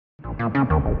In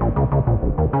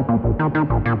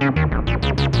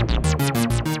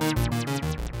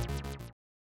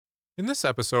this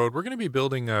episode, we're going to be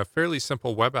building a fairly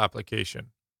simple web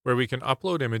application where we can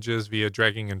upload images via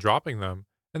dragging and dropping them,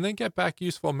 and then get back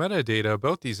useful metadata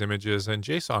about these images in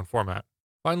JSON format.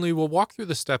 Finally, we'll walk through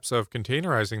the steps of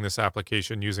containerizing this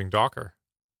application using Docker.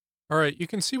 Alright, you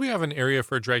can see we have an area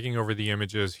for dragging over the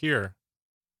images here,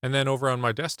 and then over on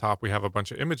my desktop we have a bunch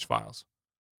of image files.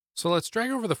 So let's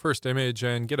drag over the first image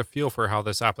and get a feel for how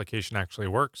this application actually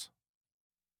works.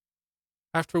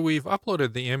 After we've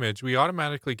uploaded the image, we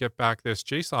automatically get back this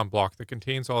JSON block that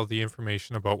contains all the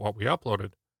information about what we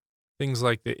uploaded. Things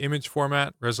like the image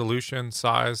format, resolution,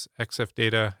 size, EXIF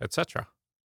data, etc.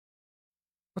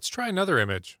 Let's try another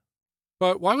image.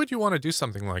 But why would you want to do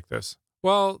something like this?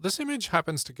 Well, this image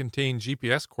happens to contain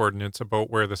GPS coordinates about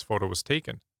where this photo was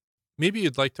taken. Maybe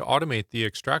you'd like to automate the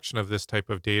extraction of this type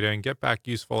of data and get back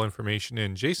useful information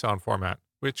in JSON format,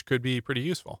 which could be pretty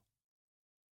useful.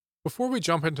 Before we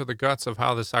jump into the guts of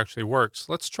how this actually works,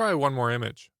 let's try one more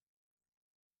image.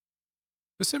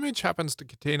 This image happens to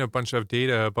contain a bunch of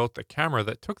data about the camera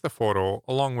that took the photo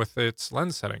along with its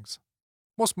lens settings.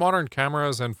 Most modern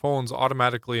cameras and phones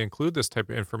automatically include this type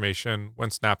of information when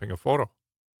snapping a photo.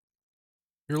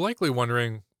 You're likely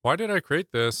wondering, why did I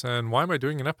create this and why am I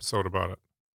doing an episode about it?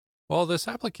 Well, this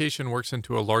application works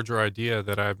into a larger idea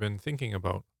that I've been thinking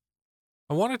about.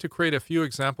 I wanted to create a few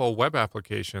example web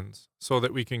applications so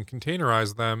that we can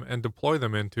containerize them and deploy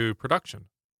them into production.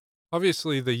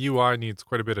 Obviously, the UI needs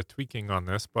quite a bit of tweaking on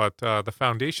this, but the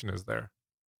foundation is there.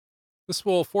 This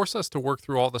will force us to work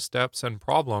through all the steps and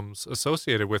problems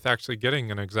associated with actually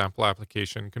getting an example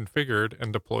application configured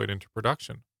and deployed into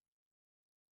production.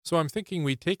 So I'm thinking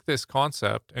we take this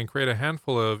concept and create a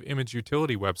handful of image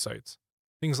utility websites.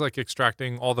 Things like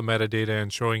extracting all the metadata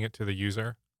and showing it to the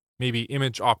user, maybe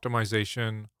image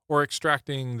optimization, or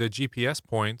extracting the GPS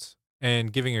points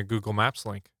and giving a Google Maps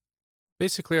link.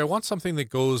 Basically, I want something that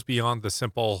goes beyond the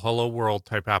simple hello world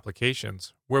type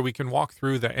applications, where we can walk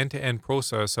through the end-to-end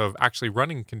process of actually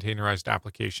running containerized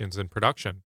applications in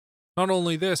production. Not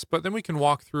only this, but then we can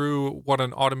walk through what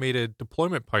an automated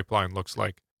deployment pipeline looks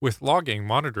like, with logging,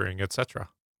 monitoring, etc.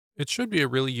 It should be a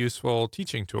really useful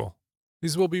teaching tool.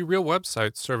 These will be real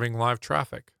websites serving live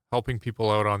traffic, helping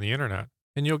people out on the internet,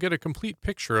 and you'll get a complete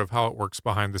picture of how it works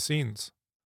behind the scenes.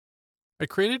 I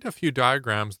created a few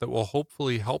diagrams that will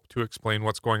hopefully help to explain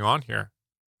what's going on here.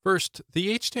 First,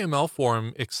 the HTML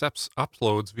form accepts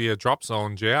uploads via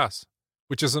DropzoneJS,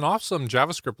 which is an awesome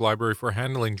JavaScript library for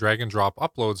handling drag and drop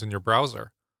uploads in your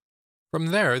browser. From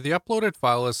there, the uploaded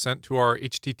file is sent to our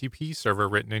HTTP server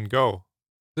written in Go.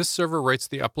 This server writes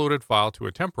the uploaded file to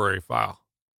a temporary file.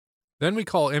 Then we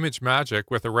call ImageMagick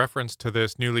with a reference to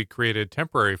this newly created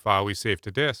temporary file we save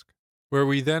to disk, where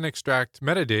we then extract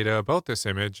metadata about this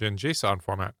image in JSON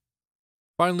format.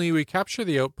 Finally, we capture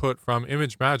the output from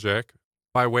ImageMagick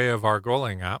by way of our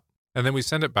Golang app, and then we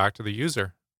send it back to the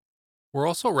user. We're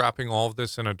also wrapping all of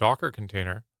this in a Docker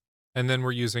container, and then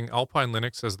we're using Alpine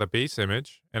Linux as the base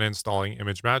image and installing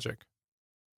ImageMagick.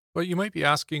 But you might be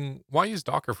asking, why use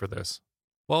Docker for this?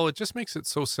 Well, it just makes it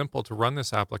so simple to run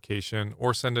this application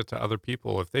or send it to other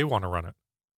people if they want to run it.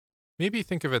 Maybe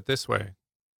think of it this way.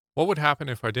 What would happen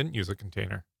if I didn't use a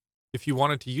container? If you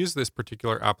wanted to use this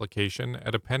particular application,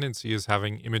 a dependency is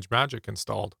having ImageMagick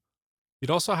installed.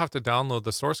 You'd also have to download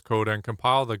the source code and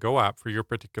compile the Go app for your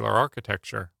particular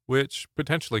architecture, which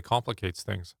potentially complicates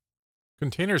things.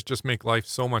 Containers just make life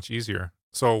so much easier,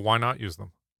 so why not use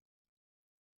them?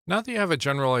 Now that you have a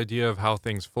general idea of how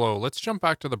things flow, let's jump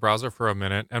back to the browser for a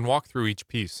minute and walk through each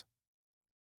piece.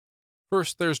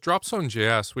 First, there's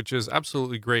DropzoneJS, which is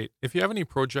absolutely great. If you have any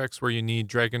projects where you need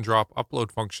drag and drop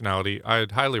upload functionality,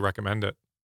 I'd highly recommend it.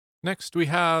 Next, we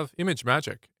have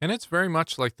ImageMagick, and it's very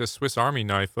much like the Swiss Army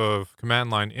knife of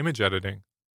command line image editing.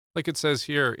 Like it says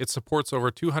here, it supports over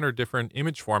 200 different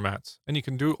image formats, and you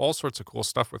can do all sorts of cool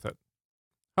stuff with it.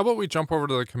 How about we jump over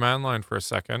to the command line for a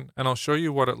second, and I'll show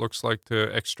you what it looks like to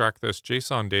extract this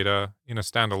JSON data in a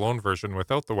standalone version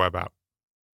without the web app.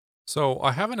 So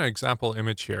I have an example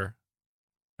image here,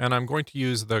 and I'm going to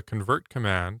use the convert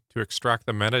command to extract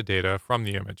the metadata from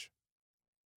the image.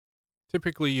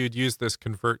 Typically, you'd use this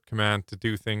convert command to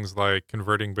do things like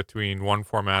converting between one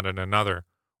format and another,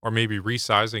 or maybe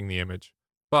resizing the image.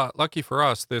 But lucky for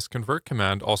us, this convert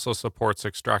command also supports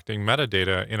extracting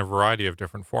metadata in a variety of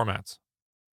different formats.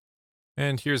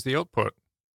 And here's the output.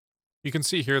 You can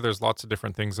see here there's lots of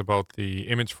different things about the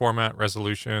image format,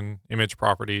 resolution, image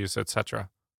properties, etc.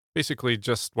 Basically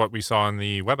just what we saw in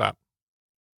the web app.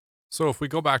 So if we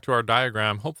go back to our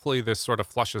diagram, hopefully this sort of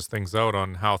flushes things out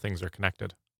on how things are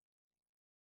connected.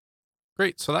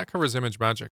 Great, so that covers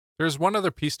ImageMagick. There's one other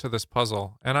piece to this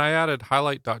puzzle, and I added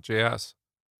highlight.js.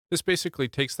 This basically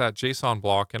takes that JSON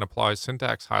block and applies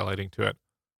syntax highlighting to it.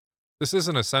 This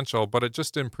isn't essential, but it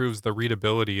just improves the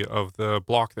readability of the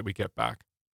block that we get back.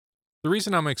 The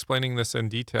reason I'm explaining this in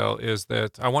detail is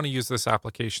that I want to use this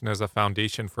application as a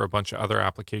foundation for a bunch of other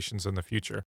applications in the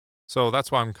future. So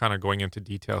that's why I'm kind of going into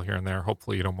detail here and there.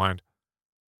 Hopefully you don't mind.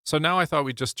 So now I thought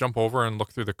we'd just jump over and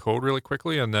look through the code really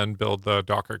quickly and then build the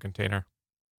Docker container.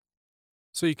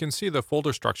 So you can see the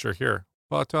folder structure here.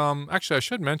 But actually, I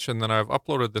should mention that I've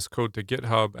uploaded this code to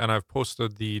GitHub and I've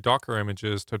posted the Docker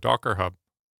images to Docker Hub.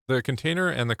 The container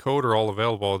and the code are all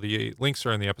available. The links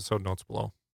are in the episode notes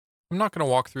below. I'm not going to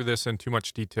walk through this in too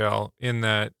much detail, in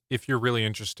that if you're really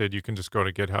interested, you can just go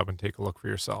to GitHub and take a look for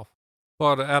yourself.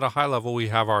 But at a high level, we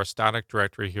have our static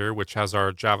directory here, which has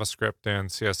our JavaScript and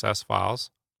CSS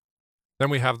files. Then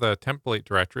we have the template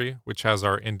directory, which has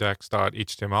our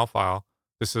index.html file.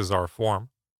 This is our form.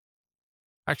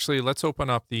 Actually, let's open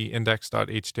up the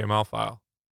index.html file.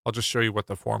 I'll just show you what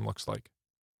the form looks like.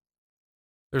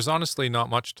 There's honestly not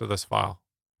much to this file.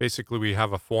 Basically, we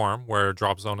have a form where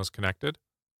DropZone is connected.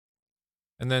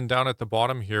 And then down at the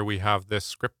bottom here, we have this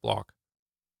script block.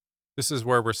 This is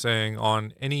where we're saying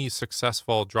on any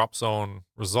successful DropZone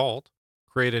result,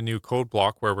 create a new code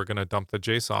block where we're going to dump the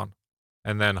JSON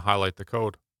and then highlight the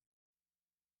code.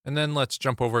 And then let's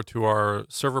jump over to our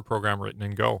server program written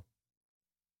in Go.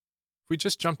 If we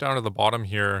just jump down to the bottom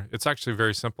here, it's actually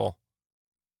very simple.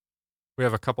 We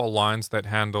have a couple lines that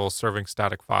handle serving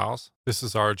static files. This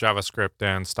is our JavaScript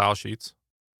and style sheets.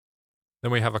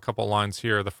 Then we have a couple lines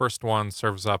here. The first one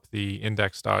serves up the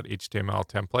index.html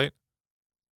template.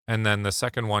 And then the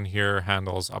second one here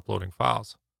handles uploading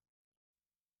files.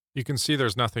 You can see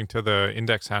there's nothing to the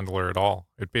index handler at all.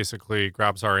 It basically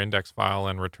grabs our index file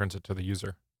and returns it to the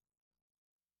user.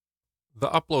 The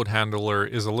upload handler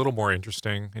is a little more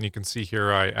interesting, and you can see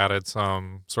here I added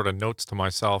some sort of notes to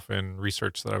myself in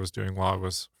research that I was doing while I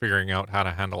was figuring out how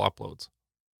to handle uploads.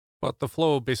 But the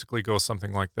flow basically goes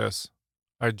something like this.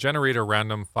 I generate a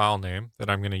random file name that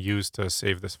I'm going to use to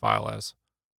save this file as.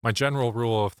 My general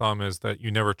rule of thumb is that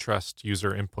you never trust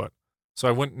user input. So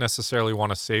I wouldn't necessarily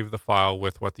want to save the file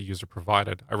with what the user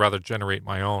provided. I'd rather generate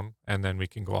my own, and then we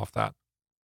can go off that.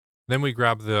 Then we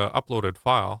grab the uploaded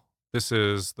file. This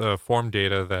is the form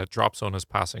data that DropZone is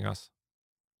passing us.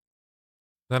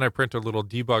 Then I print a little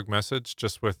debug message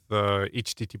just with the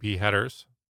HTTP headers.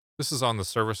 This is on the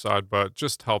server side, but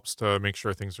just helps to make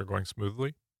sure things are going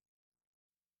smoothly.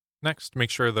 Next, make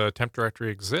sure the temp directory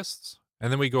exists,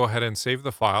 and then we go ahead and save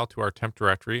the file to our temp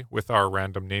directory with our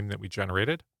random name that we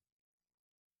generated.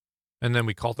 And then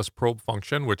we call this probe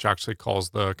function, which actually calls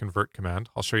the convert command.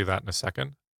 I'll show you that in a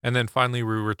second. And then finally,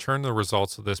 we return the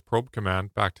results of this probe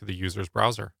command back to the user's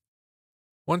browser.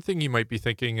 One thing you might be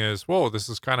thinking is, whoa, this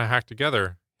is kind of hacked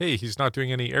together. Hey, he's not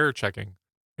doing any error checking.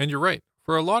 And you're right.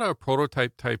 For a lot of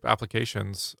prototype type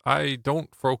applications, I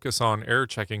don't focus on error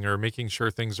checking or making sure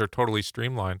things are totally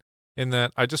streamlined, in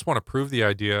that I just want to prove the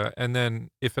idea. And then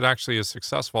if it actually is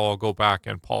successful, I'll go back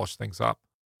and polish things up.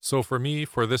 So for me,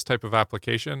 for this type of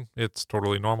application, it's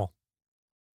totally normal.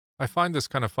 I find this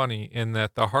kind of funny in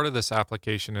that the heart of this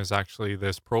application is actually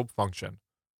this probe function.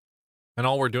 And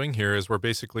all we're doing here is we're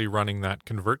basically running that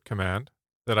convert command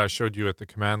that I showed you at the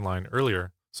command line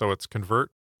earlier. So it's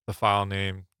convert the file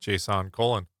name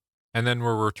JSON : and then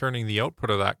we're returning the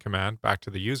output of that command back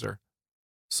to the user.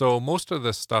 So most of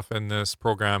this stuff in this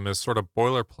program is sort of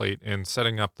boilerplate in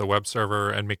setting up the web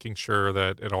server and making sure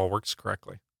that it all works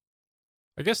correctly.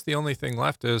 I guess the only thing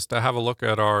left is to have a look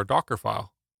at our Docker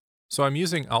file. So I'm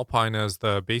using Alpine as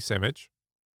the base image.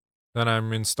 Then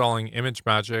I'm installing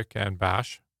ImageMagick and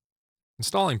Bash.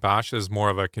 Installing Bash is more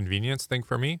of a convenience thing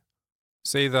for me.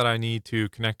 Say that I need to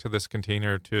connect to this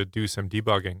container to do some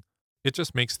debugging. It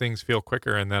just makes things feel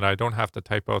quicker in that I don't have to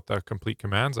type out the complete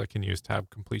commands. I can use tab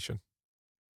completion.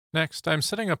 Next, I'm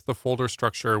setting up the folder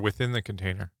structure within the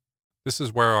container. This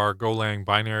is where our Golang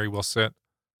binary will sit,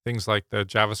 things like the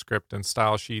JavaScript and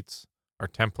style sheets, our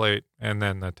template, and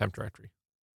then the temp directory.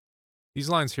 These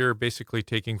lines here are basically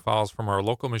taking files from our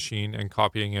local machine and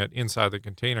copying it inside the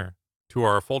container to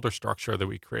our folder structure that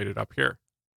we created up here.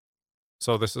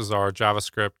 So this is our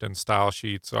JavaScript and style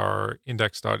sheets, our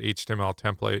index.html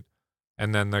template,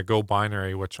 and then the Go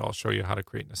binary, which I'll show you how to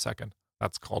create in a second.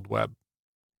 That's called web.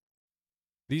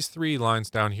 These three lines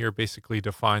down here basically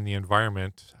define the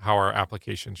environment, how our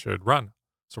application should run.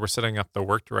 So we're setting up the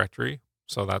work directory.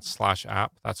 So that's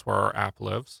 /app. That's where our app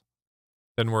lives.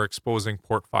 Then we're exposing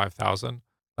port 5000.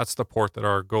 That's the port that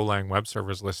our Golang web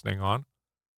server is listening on.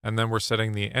 And then we're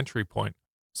setting the entry point.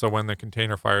 So when the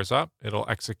container fires up, it'll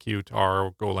execute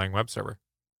our Golang web server.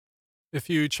 If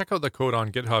you check out the code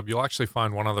on GitHub, you'll actually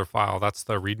find one other file. That's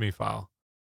the README file.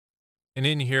 And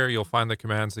in here, you'll find the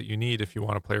commands that you need if you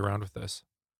want to play around with this.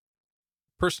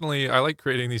 Personally, I like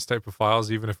creating these type of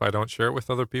files even if I don't share it with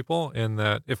other people, in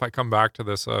that if I come back to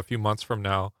this a few months from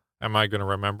now, am I going to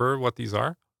remember what these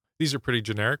are? These are pretty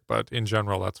generic, but in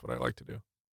general, that's what I like to do.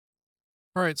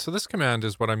 All right, so this command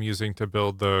is what I'm using to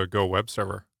build the Go web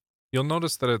server. You'll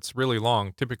notice that it's really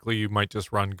long. Typically, you might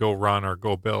just run go run or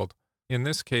go build. In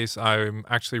this case, I'm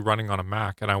actually running on a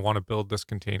Mac and I want to build this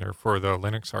container for the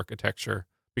Linux architecture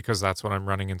because that's what I'm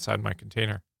running inside my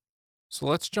container. So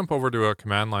let's jump over to a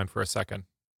command line for a second.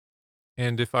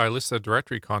 And if I list the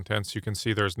directory contents, you can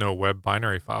see there's no web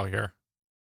binary file here.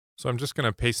 So I'm just going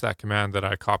to paste that command that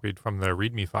I copied from the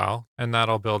README file, and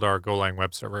that'll build our Golang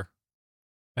web server.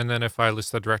 And then if I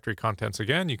list the directory contents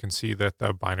again, you can see that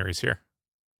the binary's here.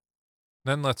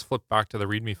 Then let's flip back to the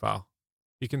README file.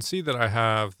 You can see that I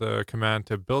have the command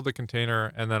to build the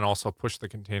container and then also push the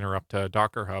container up to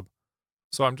Docker Hub.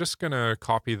 So I'm just going to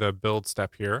copy the build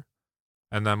step here,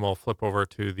 and then we'll flip over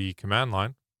to the command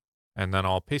line, and then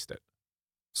I'll paste it.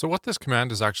 So what this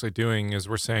command is actually doing is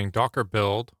we're saying docker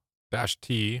build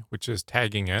 -t, which is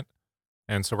tagging it.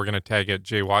 And so we're going to tag it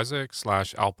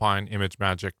JSON / Alpine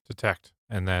ImageMagick detect,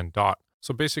 and then dot.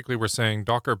 So basically we're saying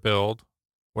docker build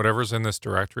whatever's in this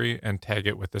directory and tag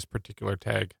it with this particular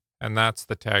tag. And that's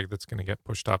the tag that's going to get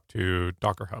pushed up to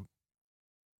Docker Hub.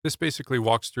 This basically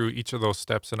walks through each of those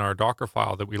steps in our Docker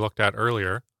file that we looked at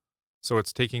earlier. So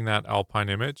it's taking that Alpine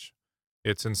image,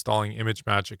 it's installing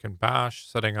ImageMagick and Bash,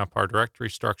 setting up our directory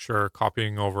structure,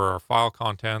 copying over our file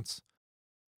contents.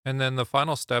 And then the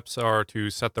final steps are to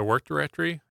set the work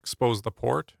directory, expose the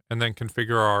port, and then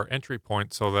configure our entry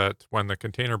point so that when the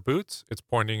container boots, it's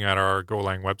pointing at our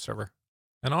Golang web server.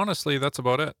 And honestly, that's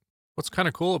about it. What's kind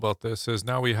of cool about this is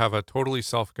now we have a totally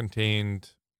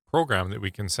self-contained program that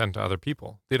we can send to other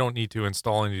people. They don't need to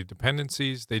install any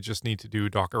dependencies. They just need to do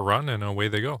Docker run and away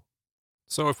they go.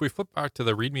 So if we flip back to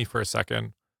the README for a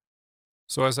second,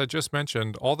 so as I just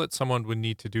mentioned, all that someone would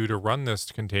need to do to run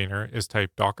this container is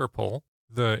type docker pull,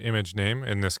 the image name,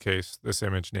 in this case, this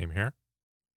image name here.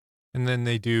 And then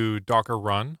they do docker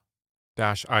run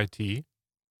 -it.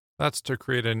 That's to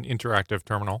create an interactive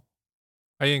terminal.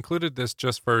 I included this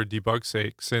just for debug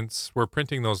sake since we're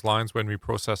printing those lines when we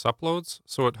process uploads,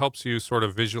 so it helps you sort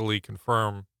of visually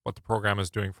confirm what the program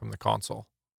is doing from the console.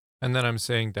 And then I'm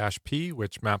saying -p,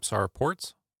 which maps our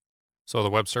ports. So the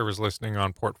web server is listening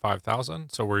on port 5000,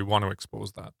 so we want to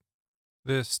expose that.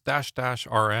 This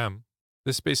 --rm,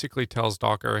 this basically tells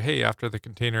Docker, hey, after the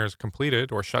container is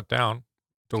completed or shut down,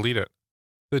 delete it.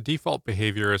 The default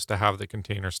behavior is to have the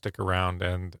container stick around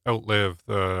and outlive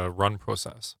the run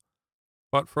process.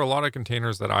 But for a lot of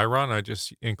containers that I run, I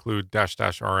just include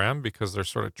 --rm because they're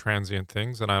sort of transient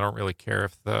things and I don't really care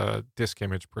if the disk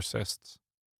image persists.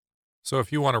 So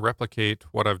if you want to replicate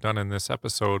what I've done in this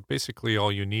episode, basically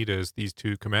all you need is these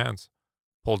two commands.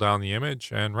 Pull down the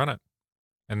image and run it,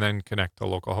 and then connect to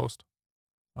localhost.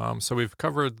 So we've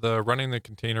covered the running the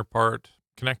container part,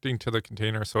 connecting to the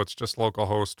container, so it's just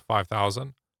localhost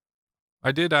 5000.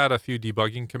 I did add a few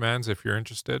debugging commands if you're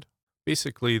interested.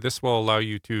 Basically, this will allow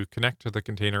you to connect to the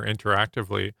container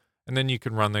interactively, and then you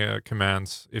can run the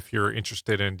commands if you're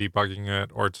interested in debugging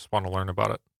it or just want to learn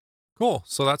about it. Cool.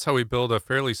 So that's how we build a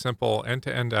fairly simple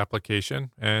end-to-end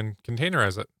application and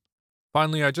containerize it.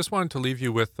 Finally, I just wanted to leave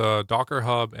you with the Docker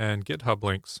Hub and GitHub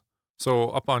links. So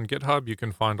up on GitHub, you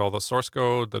can find all the source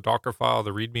code, the Docker file,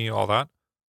 the README, all that.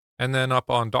 And then up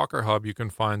on Docker Hub, you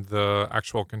can find the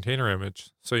actual container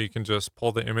image. So you can just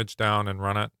pull the image down and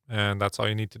run it, and that's all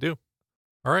you need to do.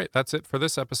 All right, that's it for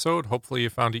this episode. Hopefully you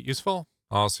found it useful.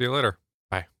 I'll see you later.